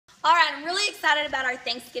All right, I'm really excited about our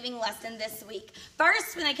Thanksgiving lesson this week.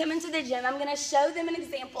 First, when they come into the gym, I'm going to show them an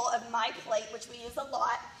example of my plate, which we use a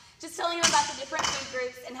lot, just telling them about the different food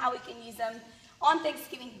groups and how we can use them on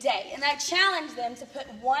Thanksgiving Day. And I challenge them to put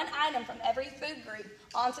one item from every food group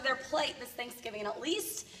onto their plate this Thanksgiving, and at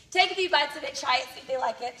least take a few bites of it, try it, see if they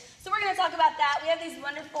like it. So we're going to talk about that. We have these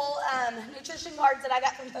wonderful nutrition cards that I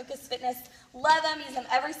got from Focus Fitness. Love them, use them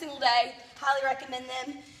every single day, highly recommend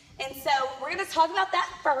them. And so we're going to talk about that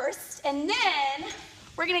first, and then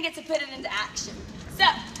we're going to get to put it into action. So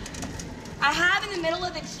I have in the middle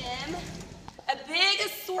of the gym a big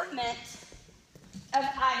assortment of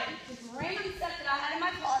items, just random stuff that I had in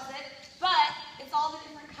my closet, but it's all the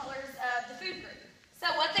different colors of the food group. So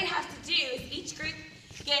what they have to do is each group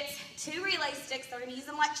gets 2 relay sticks. They're going to use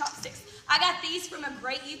them like chopsticks. I got these from a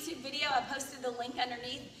great YouTube video. I posted the link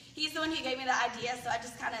underneath. He's the one who gave me the idea, so I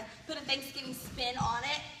just kind of put a Thanksgiving spin on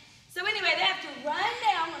it. So anyway, they have to run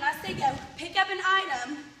down, when I say go, pick up an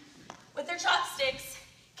item with their chopsticks,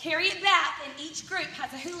 carry it back, and each group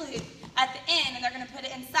has a hula hoop at the end, and they're going to put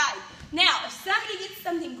it inside. Now, if somebody gets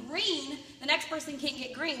something green, the next person can't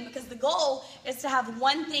get green, because the goal is to have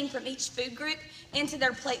one thing from each food group into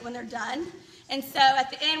their plate when they're done. And so at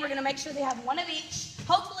the end, we're going to make sure they have one of each.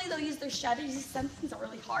 Hopefully they'll use their strategies. Some things are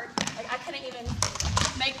really hard. Like I couldn't even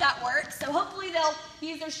make that work. So hopefully they'll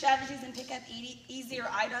use their strategies and pick up easier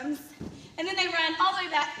items. And then they run all the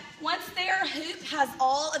way back. Once their hoop has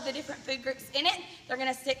all of the different food groups in it, they're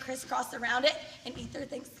going to sit crisscross around it and eat their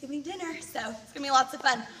Thanksgiving dinner. So it's going to be lots of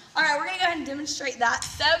fun. All right, we're going to go ahead and demonstrate that.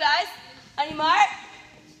 So guys, on your mark,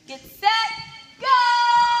 get set.